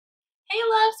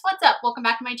loves, what's up? Welcome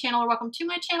back to my channel, or welcome to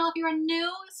my channel if you are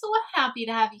new. So happy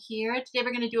to have you here. Today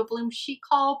we're going to do a Bloomchic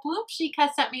haul. Bloomchic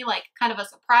has sent me like kind of a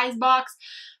surprise box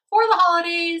for the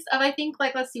holidays of I think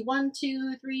like, let's see, 1,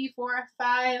 2, 3, 4,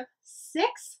 5,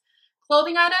 6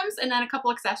 clothing items and then a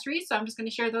couple accessories. So I'm just going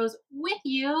to share those with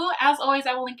you. As always,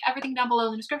 I will link everything down below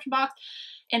in the description box,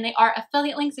 and they are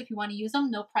affiliate links if you want to use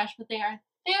them. No pressure, but they are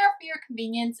there for your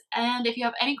convenience. And if you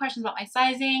have any questions about my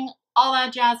sizing, all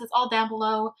that jazz, is all down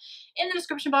below in the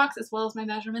description box, as well as my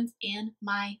measurements and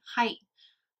my height.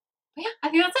 But yeah,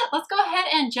 I think that's it. Let's go ahead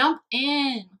and jump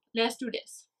in. Let's do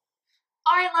this.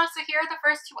 Alright, love, so here are the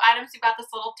first two items. We've got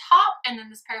this little top and then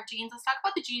this pair of jeans. Let's talk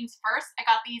about the jeans first. I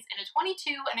got these in a 22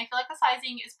 and I feel like the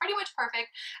sizing is pretty much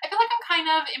perfect. I feel like I'm kind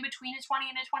of in between a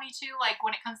 20 and a 22, like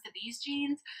when it comes to these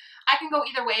jeans. I can go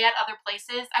either way at other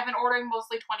places. I've been ordering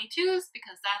mostly 22s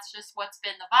because that's just what's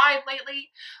been the vibe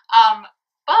lately.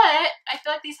 But I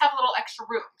feel like these have a little extra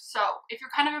room. So if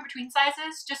you're kind of in between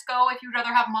sizes, just go if you'd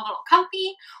rather have them a little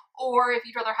comfy, or if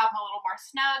you'd rather have them a little more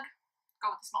snug, go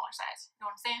with the smaller size. You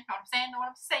know what I'm saying? Know what I'm saying? Know what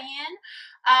I'm saying?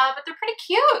 But they're pretty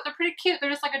cute. They're pretty cute.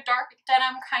 They're just like a dark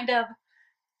denim kind of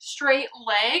straight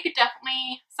leg.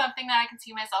 Definitely something that I can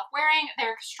see myself wearing.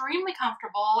 They're extremely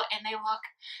comfortable and they look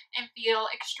and feel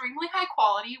extremely high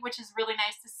quality, which is really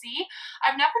nice to see.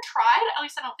 I've never tried, at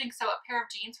least I don't think so, a pair of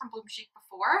jeans from Bloomchic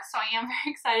before, so I am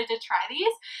very excited to try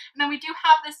these. And then we do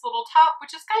have this little top,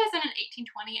 which this guy is in an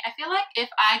 1820. I feel like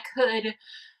if I could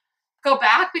go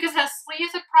back, because it has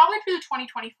sleeves, it'd probably be the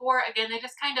 2024. Again, they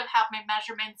just kind of have my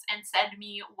measurements and send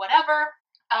me whatever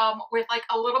with like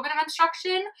a little bit of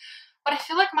instruction. But I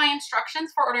feel like my instructions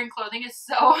for ordering clothing is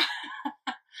so,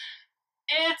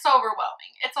 it's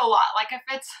overwhelming. It's a lot. Like if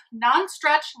it's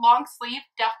non-stretch, long sleeve,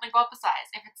 definitely go up a size.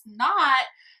 If it's not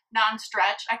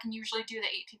non-stretch, I can usually do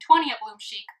the 1820 at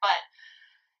Bloomchic, but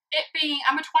it being,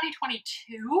 I'm a 2022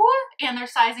 and their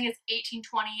sizing is 1820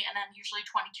 and then usually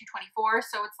 2224.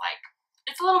 So it's like,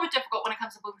 it's a little bit difficult when it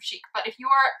comes to Bloomchic. But if you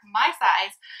are my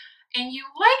size and you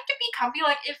like to be comfy,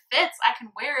 like it fits, I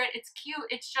can wear it, it's cute,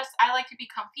 it's just, I like to be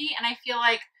comfy, and I feel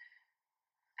like,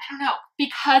 I don't know,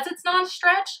 because it's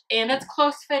non-stretch and it's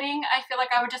close fitting, I feel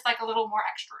like I would just like a little more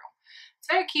extra room.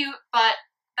 It's very cute, but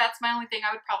that's my only thing.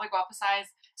 I would probably go up a size.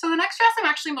 So the next dress I'm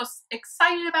actually most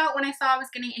excited about. When I saw I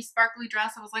was getting a sparkly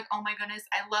dress, I was like, oh my goodness,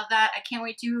 I love that. I can't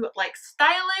wait to like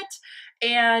style it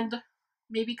and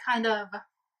maybe kind of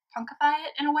punkify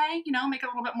it in a way, you know, make it a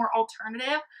little bit more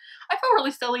alternative. I feel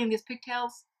really silly in these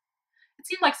pigtails. It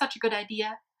seemed like such a good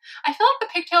idea. I feel like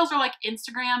the pigtails are like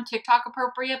Instagram, TikTok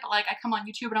appropriate, but like I come on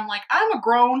YouTube and I'm like, I'm a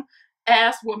grown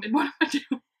ass woman. What am I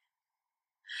doing?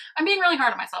 I'm being really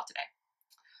hard on myself today.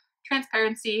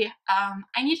 Transparency.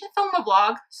 I need to film a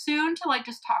vlog soon to like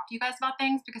just talk to you guys about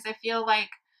things, because I just feel like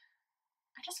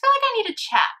I need to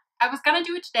chat. I was gonna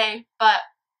do it today, but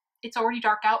it's already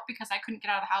dark out because I couldn't get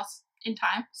out of the house in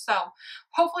time. So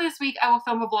hopefully this week I will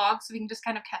film a vlog so we can just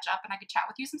kind of catch up and I can chat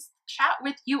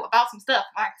with you about some stuff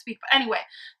if I can speak. But anyway,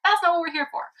 that's not what we're here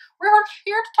for. We're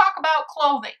here to talk about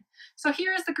clothing. So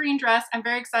here is the green dress. I'm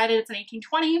very excited. It's an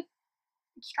 1820.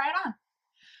 Let's try it on.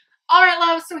 Alright,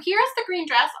 love, so here's the green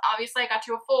dress. Obviously, I got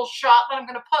you a full shot that I'm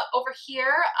going to put over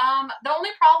here. The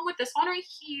only problem with this one right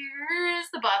here is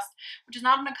the bust, which is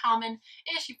not an uncommon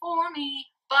issue for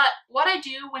me. But what I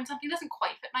do when something doesn't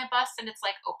quite fit my bust and it's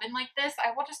like open like this,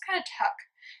 I will just kind of tuck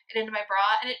it into my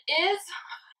bra. And it is,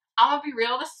 I'm gonna be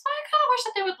real, this is why I kind of wish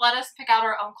that they would let us pick out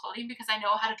our own clothing, because I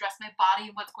know how to dress my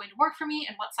body and what's going to work for me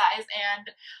and what size.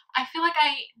 And I feel like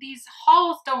these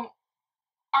hauls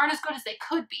aren't as good as they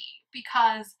could be,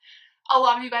 because a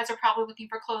lot of you guys are probably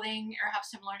looking for clothing or have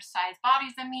similar size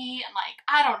bodies than me, and like,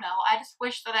 I don't know, I just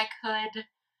wish that I could,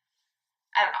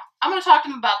 I don't know. I'm gonna talk to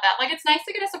them about that. Like, it's nice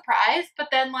to get a surprise, but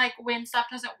then like when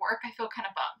stuff doesn't work, I feel kind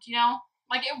of bummed, you know?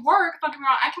 Like, it worked, don't get me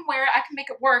wrong, I can wear it, I can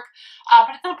make it work,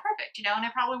 but it's not perfect, you know? And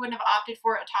I probably wouldn't have opted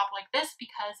for a top like this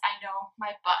because I know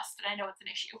my bust and I know it's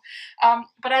an issue.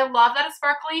 But I love that it's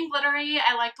sparkly and glittery.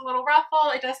 I like the little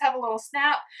ruffle. It does have a little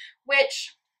snap,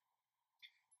 which,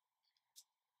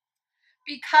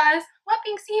 because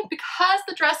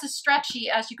the dress is stretchy,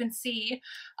 as you can see,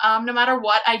 no matter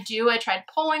what I do, I tried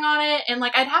pulling on it and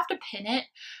like I'd have to pin it,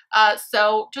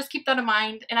 so just keep that in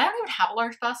mind. And I don't even have a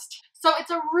large bust, so it's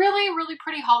a really, really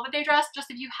pretty holiday dress.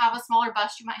 Just if you have a smaller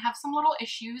bust, you might have some little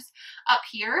issues up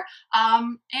here,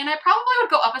 and I probably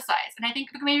would go up a size, and I think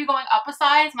maybe going up a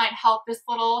size might help this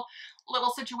little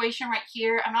situation right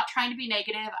here. I'm not trying to be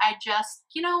negative, I just,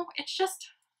 you know, it's just,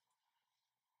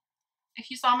 if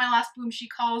you saw my last Bloomchic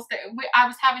hauls, I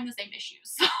was having the same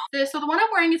issues. So the one I'm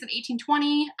wearing is an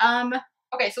 1820.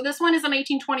 Okay, so this one is an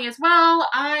 1820 as well.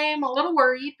 I'm a little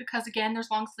worried because again,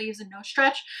 there's long sleeves and no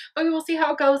stretch, but we will see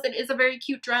how it goes. It is a very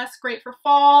cute dress, great for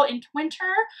fall into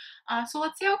winter. So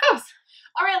let's see how it goes.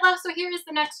 All right, love, so here is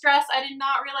the next dress. I did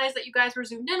not realize that you guys were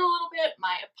zoomed in a little bit.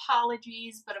 My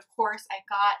apologies, but of course I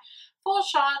got full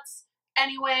shots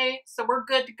anyway, so we're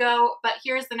good to go. But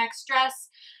here's the next dress.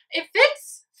 It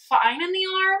fits fine in the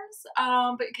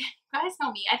arms, but you guys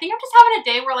know me. I think I'm just having a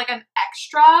day where like I'm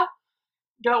extra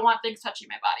don't want things touching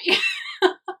my body.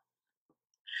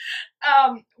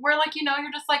 Where like, you know,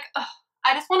 you're just like, ugh,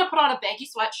 I just want to put on a baggy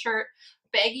sweatshirt,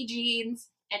 baggy jeans,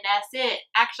 and that's it.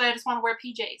 Actually, I just want to wear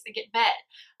PJs and get in bed.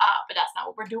 But that's not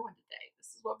what we're doing today.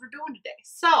 This is what we're doing today.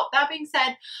 So that being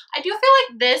said, I do feel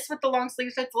like this with the long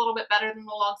sleeves fits a little bit better than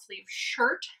the long sleeve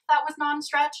shirt that was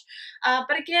non-stretch.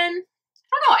 But again,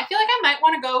 I don't know. I feel like I might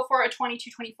want to go for a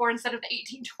 22-24 instead of the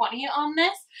 18-20 on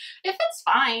this. It fits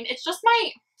fine. It's just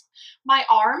my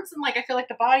arms, and like I feel like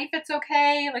the body fits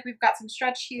okay. Like we've got some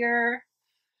stretch here.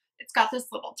 It's got this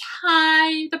little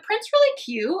tie. The print's really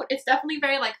cute. It's definitely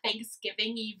very like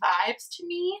Thanksgiving-y vibes to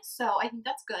me, so I think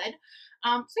that's good.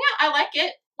 So yeah, I like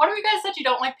it. One of you guys said you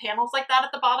don't like panels like that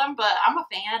at the bottom, but I'm a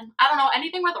fan. I don't know,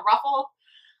 anything with a ruffle,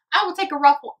 I will take a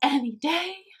ruffle any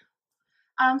day.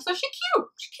 So she's cute.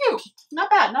 She's cute.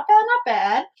 Not bad, not bad, not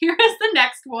bad. Here is the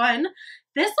next one.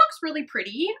 This looks really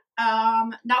pretty.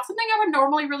 Not something I would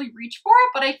normally really reach for,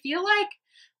 but I feel like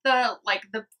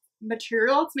the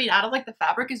material it's made out of, like the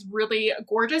fabric, is really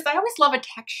gorgeous. I always love a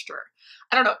texture.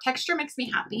 I don't know, texture makes me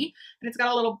happy. And it's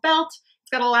got a little belt. It's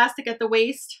got elastic at the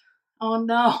waist. Oh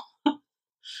no.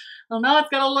 Oh no, it's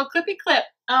got a little clippy clip.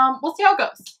 We'll see how it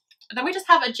goes. And then we just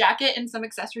have a jacket and some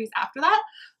accessories after that.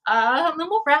 And then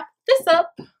we'll wrap this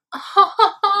up.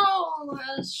 Oh,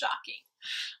 that's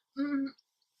shocking.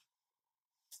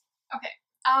 Okay,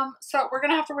 so we're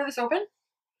gonna have to wear this open.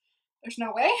 There's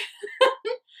no way.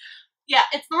 Yeah,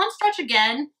 it's non-stretch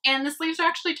again, and the sleeves are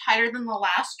actually tighter than the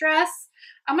last dress.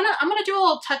 I'm gonna do a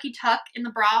little tucky tuck in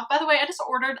the bra. By the way, I just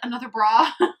ordered another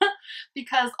bra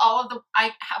because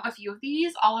I have a few of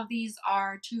these. All of these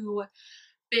are too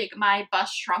big. My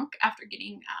bust shrunk after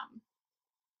getting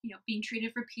you know, being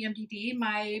treated for PMDD.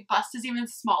 My bust is even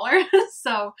smaller.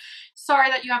 So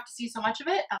sorry that you have to see so much of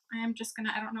it. I am just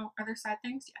gonna, I don't know, are there side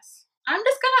things? Yes.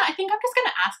 I think I'm just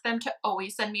gonna ask them to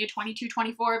always send me a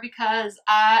 22-24 because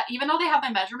even though they have my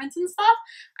measurements and stuff,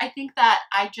 I think that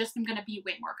I just am gonna be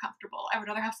way more comfortable. I would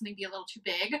rather have something be a little too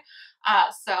big.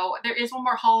 So there is one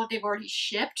more haul that they've already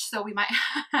shipped, so we might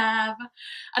have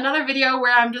another video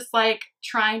where I'm just like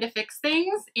trying to fix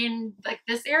things in like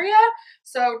this area.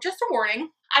 So just a warning.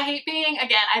 I hate being,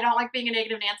 again, I don't like being a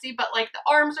negative Nancy, but like the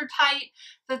arms are tight,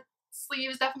 the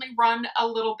sleeves definitely run a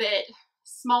little bit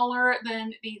smaller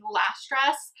than the last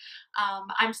dress.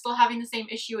 I'm still having the same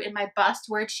issue in my bust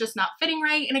where it's just not fitting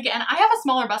right. And again, I have a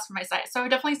smaller bust for my size, so I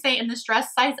would definitely say in this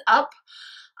dress, size up,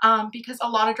 because a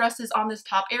lot of dresses on this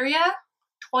top area,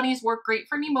 20s work great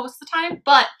for me most of the time,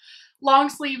 but long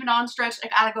sleeve, non-stretch, I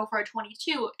gotta go for a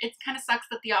 22. It kind of sucks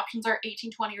that the options are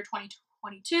 18-20 or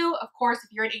 22. Of course,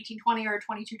 if you're an 18-20 or a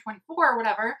 22-24 or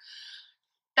whatever,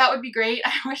 that would be great.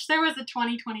 I wish there was a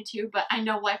 20-22, but I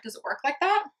know life doesn't work like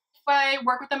that. If I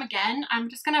work with them again, I'm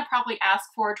just gonna probably ask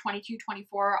for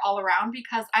 22-24 all around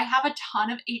because I have a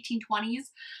ton of 18-20s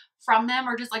from them,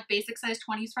 or just like basic size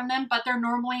 20s from them, but they're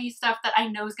normally stuff that I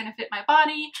know is gonna fit my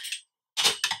body.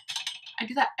 I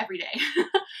do that every day.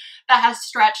 That has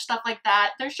stretch, stuff like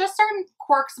that. There's just certain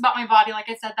quirks about my body, like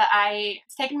I said, that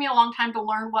it's taken me a long time to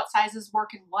learn what sizes work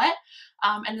and what.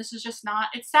 And this is just not,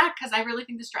 it's sad because I really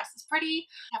think this dress is pretty.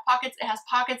 It has pockets, it has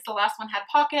pockets. The last one had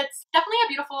pockets. Definitely a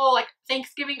beautiful, like,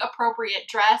 Thanksgiving appropriate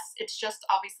dress. It's just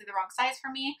obviously the wrong size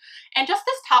for me. And just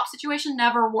this top situation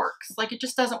never works. Like, it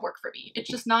just doesn't work for me. It's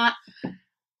just not,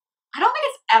 I don't think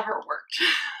it's ever worked.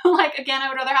 Like, again, I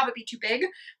would rather have it be too big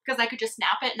because I could just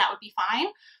snap it and that would be fine.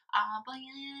 But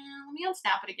yeah, let me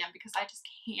unsnap it again because I just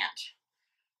can't.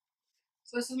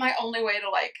 So this is my only way to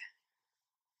like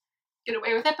get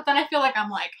away with it. But then I feel like I'm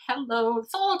like, hello,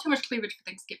 it's a little too much cleavage for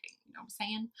Thanksgiving. You know what I'm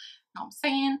saying? You know what I'm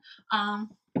saying?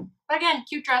 But again,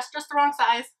 cute dress, just the wrong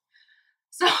size.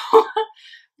 So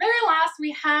very last,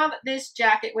 we have this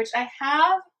jacket, which I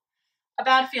have a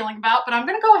bad feeling about, but I'm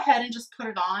gonna go ahead and just put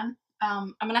it on.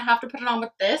 I'm gonna have to put it on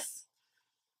with this.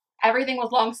 Everything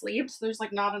was long sleeved, so there's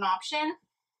like not an option.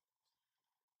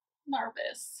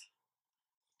 Nervous.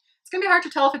 It's gonna be hard to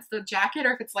tell if it's the jacket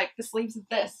or if it's like the sleeves of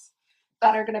this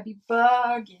that are gonna be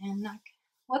bugging.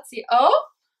 Let's see. Oh,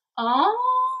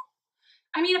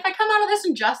 I mean, if I come out of this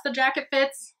and just the jacket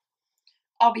fits,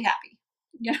 I'll be happy,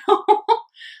 you know.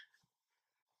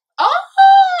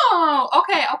 Oh,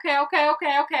 okay, okay, okay,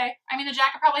 okay, okay. I mean, the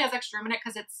jacket probably has extra room in it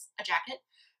because it's a jacket.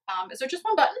 Is there just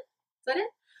one button? Is that it?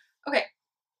 Okay.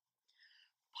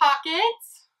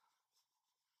 Pockets.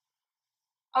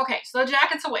 Okay, so the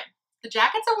jacket's a win. The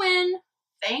jacket's a win.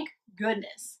 Thank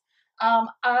goodness.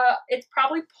 It's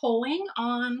probably pulling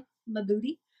on my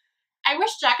booty. I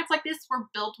wish jackets like this were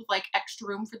built with like extra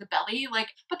room for the belly. Like,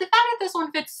 but the fact that this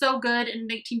one fits so good in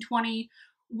 1820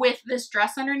 with this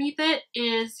dress underneath it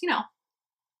is, you know,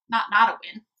 not a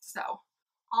win. So,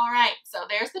 all right. So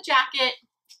there's the jacket.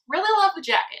 Really love the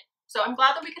jacket. So I'm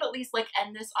glad that we could at least like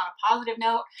end this on a positive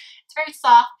note. It's very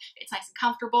soft. It's nice and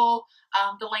comfortable.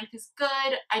 The length is good.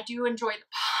 I do enjoy the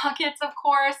pockets, of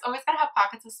course. Always gotta have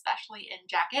pockets, especially in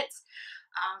jackets.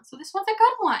 So this one's a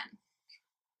good one.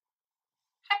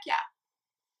 Heck yeah.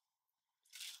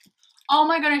 Oh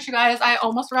my goodness, you guys, I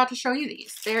almost forgot to show you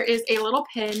these. There is a little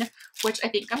pin, which I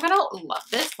think I'm gonna love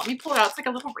this. Let me pull it out. It's like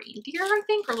a little reindeer, I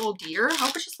think, or a little deer. I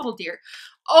hope it's just a little deer.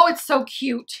 Oh, it's so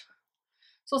cute.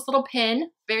 So this little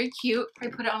pin, very cute. I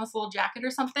put it on this little jacket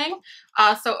or something.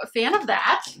 So a fan of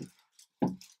that.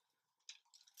 Let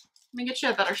me get you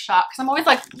a better shot because I'm always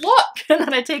like, look, and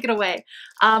then I take it away.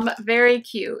 Very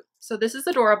cute. So this is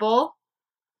adorable.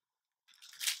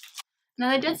 Now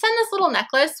I did send this little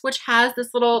necklace, which has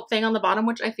this little thing on the bottom,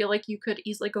 which I feel like you could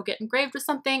easily go get engraved with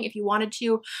something if you wanted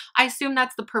to. I assume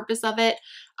that's the purpose of it.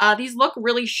 These look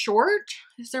really short.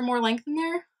 Is there more length in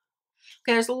there?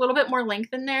 Okay, there's a little bit more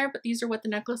length in there, but these are what the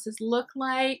necklaces look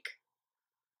like.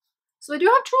 So they do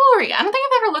have jewelry. I don't think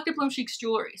I've ever looked at Bloomchic's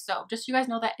jewelry, so just so you guys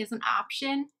know that is an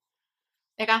option.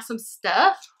 They got some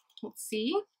stuff. Let's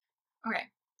see.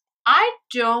 Okay. I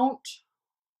got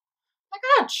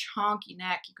a chonky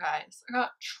neck, you guys. I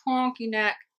got a chonky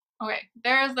neck. Okay,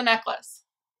 there's the necklace.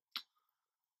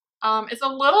 It's a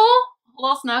little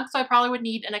snug, so I probably would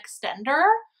need an extender.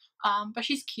 But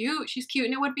she's cute. She's cute,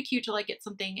 and it would be cute to like get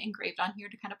something engraved on here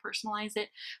to kind of personalize it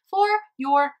for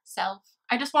yourself.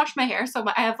 I just washed my hair, so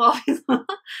I have all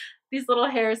these little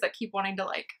hairs that keep wanting to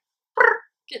like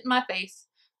get in my face.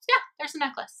 So yeah, there's the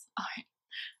necklace. All right.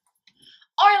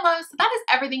 All right, loves, so that is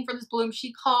everything for this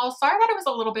Bloomchic haul. Sorry that it was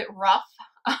a little bit rough.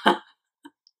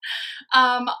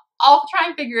 I'll try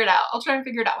and figure it out. I'll try and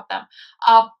figure it out with them.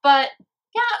 But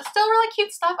yeah, still really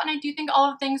cute stuff, and I do think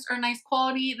all of the things are nice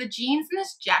quality. The jeans and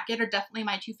this jacket are definitely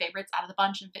my two favorites out of the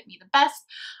bunch and fit me the best.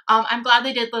 I'm glad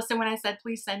they did listen when I said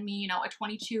please send me, you know, a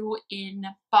 22 in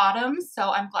bottoms, so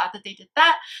I'm glad that they did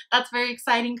that. That's very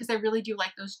exciting because I really do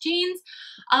like those jeans.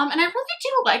 And I really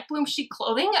do like Bloomchic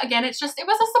clothing. Again, it was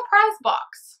a surprise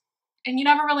box, and you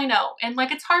never really know. And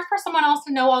like, it's hard for someone else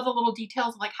to know all the little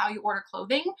details of like how you order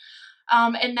clothing.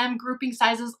 And them grouping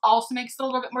sizes also makes it a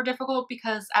little bit more difficult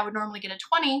because I would normally get a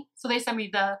 20. So they sent me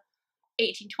the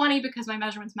 1820 because my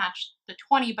measurements match the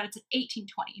 20, but it's an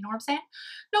 1820. You know what I'm saying?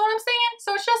 Know what I'm saying?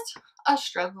 So it's just a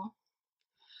struggle.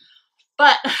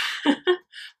 But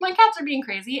my cats are being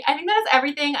crazy. I think that is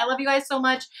everything. I love you guys so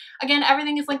much. Again,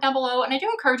 everything is linked down below, and I do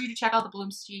encourage you to check out the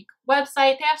Bloomchic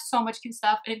website. They have so much cute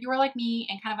stuff, and if you are like me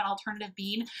and kind of an alternative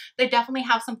bean, they definitely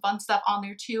have some fun stuff on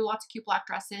there too. Lots of cute black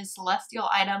dresses, celestial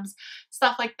items,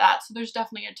 stuff like that. So there's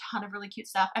definitely a ton of really cute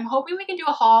stuff. I'm hoping we can do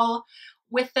a haul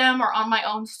with them or on my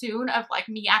own soon of like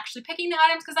me actually picking the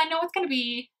items, because I know it's going to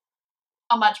be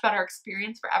a much better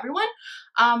experience for everyone.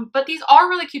 But these are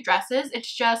really cute dresses.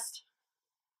 It's just,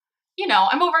 you know,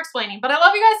 I'm over explaining, but I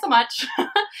love you guys so much.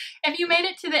 If you made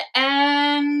it to the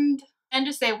end, and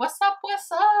just say, what's up,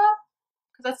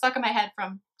 because that's stuck in my head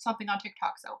from something on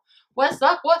TikTok. So what's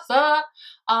up,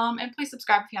 and please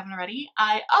subscribe if you haven't already.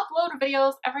 I upload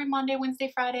videos every Monday,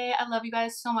 Wednesday, Friday. I love you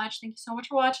guys so much. Thank you so much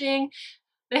for watching.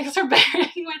 Thanks for bearing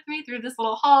with me through this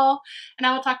little haul, and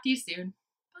I will talk to you soon.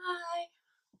 Bye.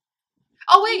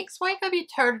 Oh wait, so I gotta be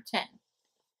 10.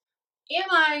 Am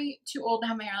I too old to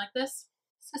have my hair like this?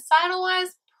 Societal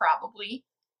wise, probably,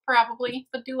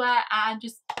 but do I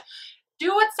just do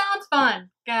what sounds fun.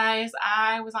 Guys,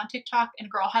 I was on TikTok and a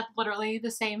girl had literally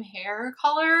the same hair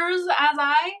colors as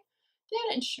I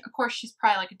did, and of course she's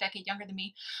probably like a decade younger than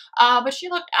me, but she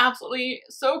looked absolutely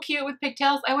so cute with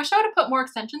pigtails. I wish I would have put more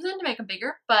extensions in to make them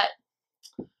bigger, but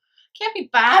can't be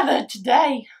bothered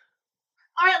today.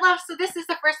 All right, love, so this is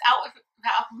the first outfit.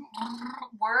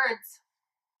 Words.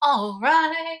 All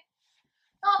right.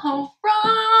 All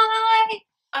right.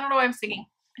 I don't know why I'm singing.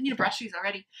 I need to brush these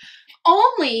already.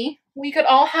 Only we could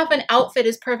all have an outfit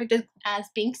as perfect as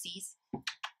Banksy's.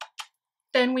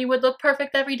 Then we would look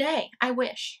perfect every day. I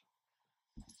wish.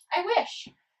 I wish.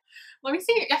 Let me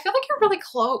see. I feel like you're really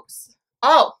close.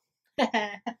 Oh.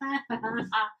 That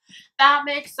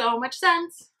makes so much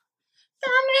sense.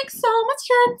 That makes so much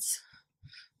sense.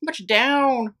 Put you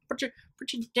down. Put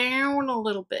put you down a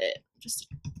little bit. Just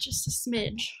a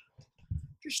smidge.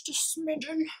 Just a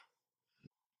smidgen.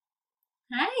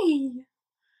 Hi.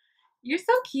 You're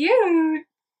so cute.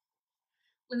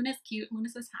 Luna's cute. Luna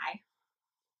says hi.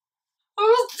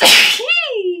 Oh,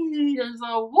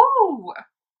 so woo.